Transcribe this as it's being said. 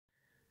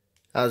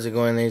How's it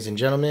going, ladies and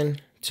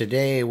gentlemen?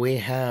 Today we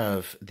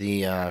have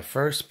the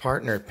first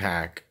partner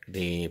pack,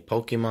 the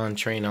Pokemon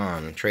Train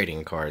On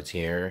trading cards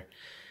here.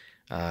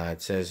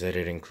 It says that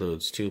it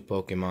includes 2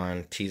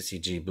 Pokemon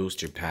TCG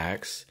booster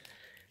packs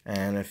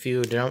and a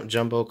few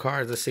jumbo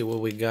cards. Let's see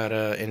what we got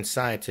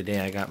inside today.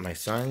 I got my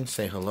son.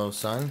 Say hello,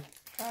 son.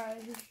 Hi.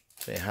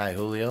 Say hi,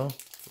 Julio.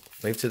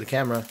 Wave to the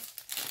camera.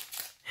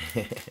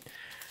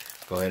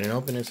 Go ahead and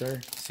open it,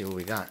 sir. See what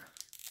we got.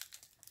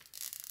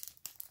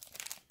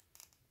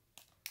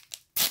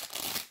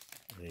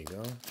 There you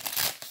go.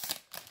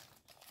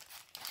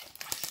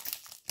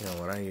 You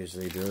know, what I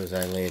usually do is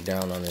I lay it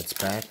down on its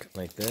back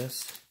like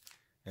this,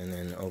 and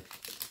then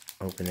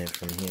open it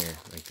from here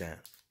like that.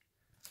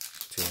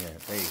 2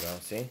 hands. There you go.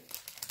 See?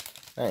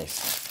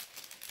 Nice.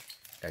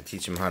 Gotta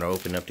teach him how to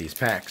open up these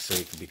packs so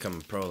he can become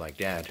a pro like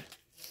Dad.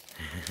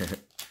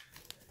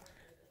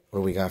 What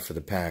do we got for the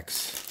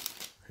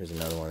packs? Here's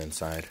another one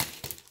inside.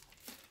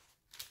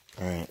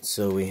 Alright,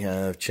 so we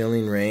have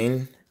Chilling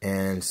Rain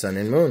and Sun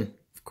and Moon,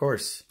 of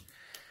course.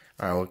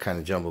 Alright, what kind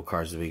of jumbo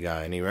cards do we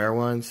got? Any rare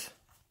ones?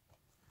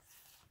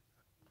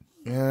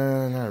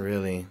 Not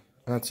really.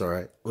 That's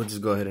alright. We'll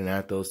just go ahead and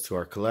add those to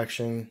our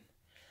collection.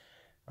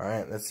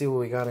 Alright, let's see what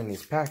we got in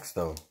these packs,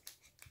 though.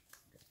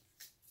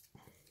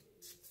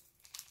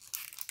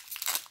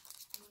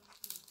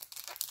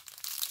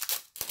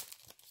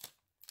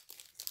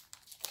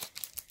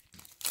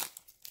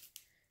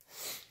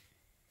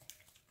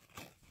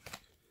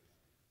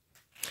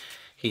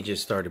 He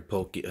just started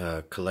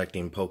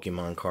collecting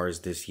Pokemon cards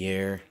this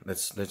year.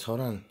 Let's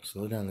hold on,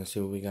 slow down. Let's see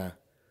what we got.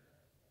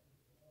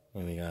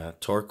 And we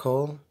got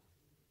Torkoal,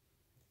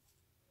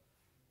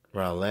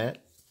 Rowlet,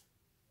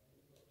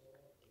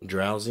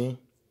 Drowsy,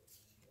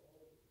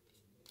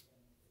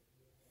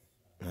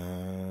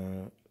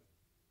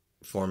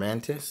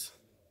 Formantis.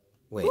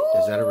 Wait,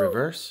 is that a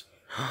reverse?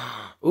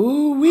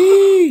 Ooh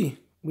wee!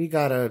 We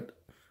got a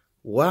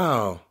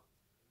wow.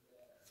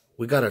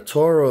 We got a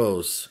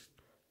Tauros.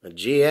 A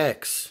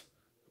GX.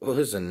 Oh,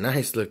 this is a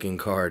nice looking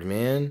card,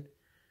 man.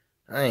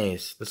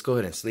 Nice. Let's go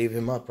ahead and sleeve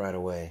him up right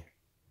away.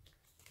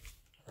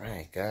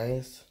 Alright,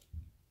 guys.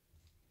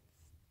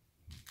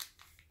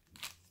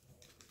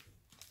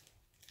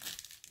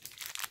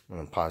 I'm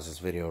going to pause this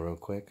video real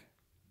quick.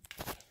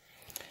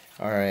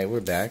 Alright,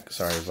 we're back.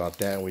 Sorry about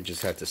that. We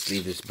just had to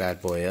sleeve this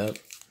bad boy up.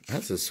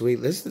 That's a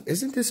sweet...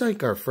 Isn't this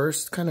like our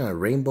first kind of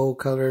rainbow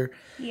color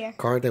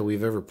card that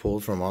we've ever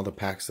pulled from all the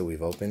packs that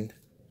we've opened?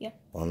 Yeah.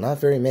 Well,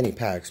 not very many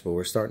packs, but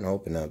we're starting to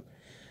open up.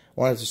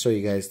 Wanted to show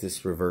you guys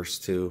this reverse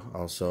too,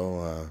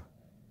 also,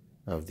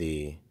 of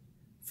the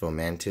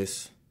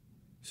Fomantis.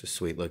 It's a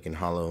sweet looking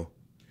hollow.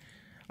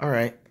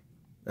 Alright,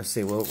 let's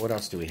see, what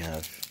else do we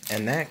have?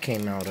 And that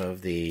came out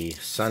of the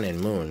Sun and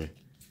Moon.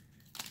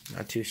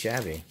 Not too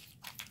shabby.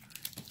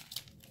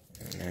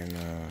 And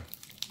then,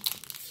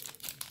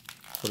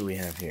 what do we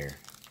have here?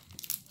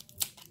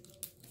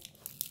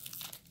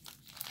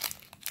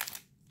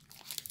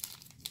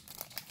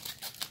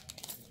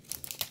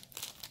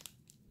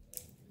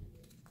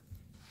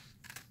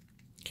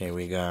 Okay,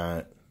 we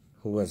got,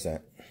 who was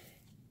that?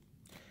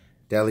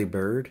 Deli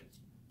Bird.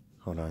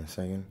 Hold on a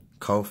second.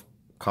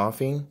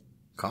 Coughing?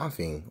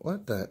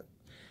 What the?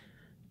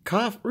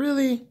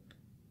 Really?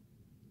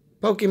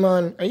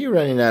 Pokemon, are you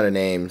running out of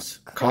names?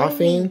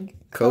 Coughing?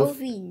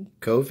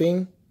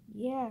 Coving?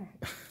 Yeah.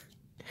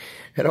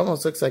 It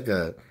almost looks like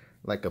a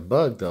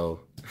bug,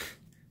 though.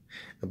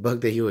 A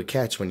bug that you would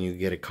catch when you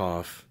get a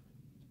cough.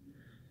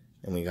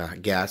 And we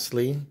got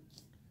Ghastly.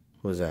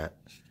 Who's that?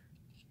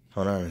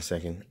 Hold on a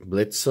second.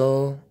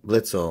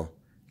 Blitzel.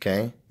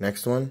 Okay,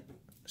 next one.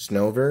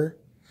 Snover.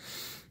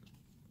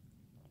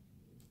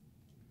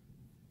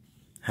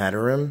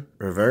 Hatterene,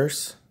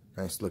 reverse.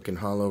 Nice looking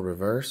hollow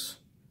reverse.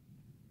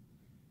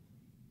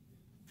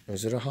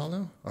 Is it a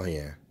hollow? Oh,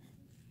 yeah.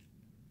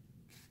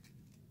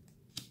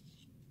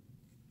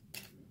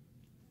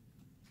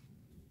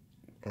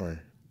 Or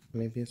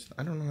maybe it's,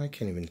 I don't know, I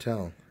can't even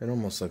tell. It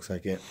almost looks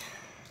like it.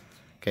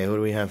 Okay, what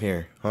do we have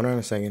here? Hold on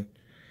a second.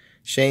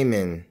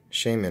 Shaman,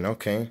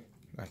 okay.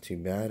 Not too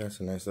bad. That's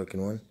a nice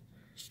looking one.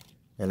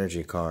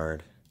 Energy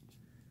card.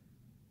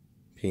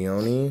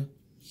 Peony.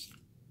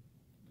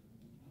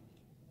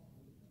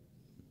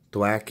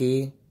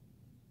 Thwacky.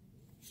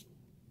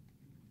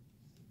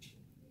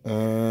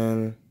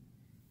 And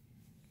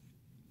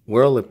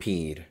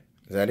Whirlipede.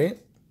 Is that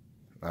it?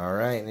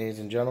 Alright, ladies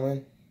and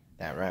gentlemen.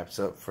 That wraps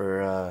up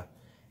for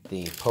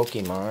the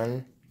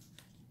Pokemon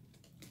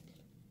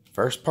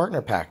first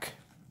partner pack.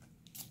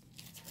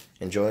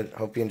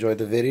 Hope you enjoyed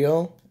the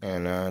video,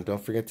 and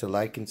don't forget to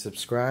like and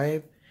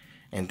subscribe,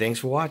 and thanks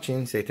for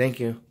watching. Say thank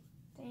you.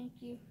 Thank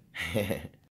you.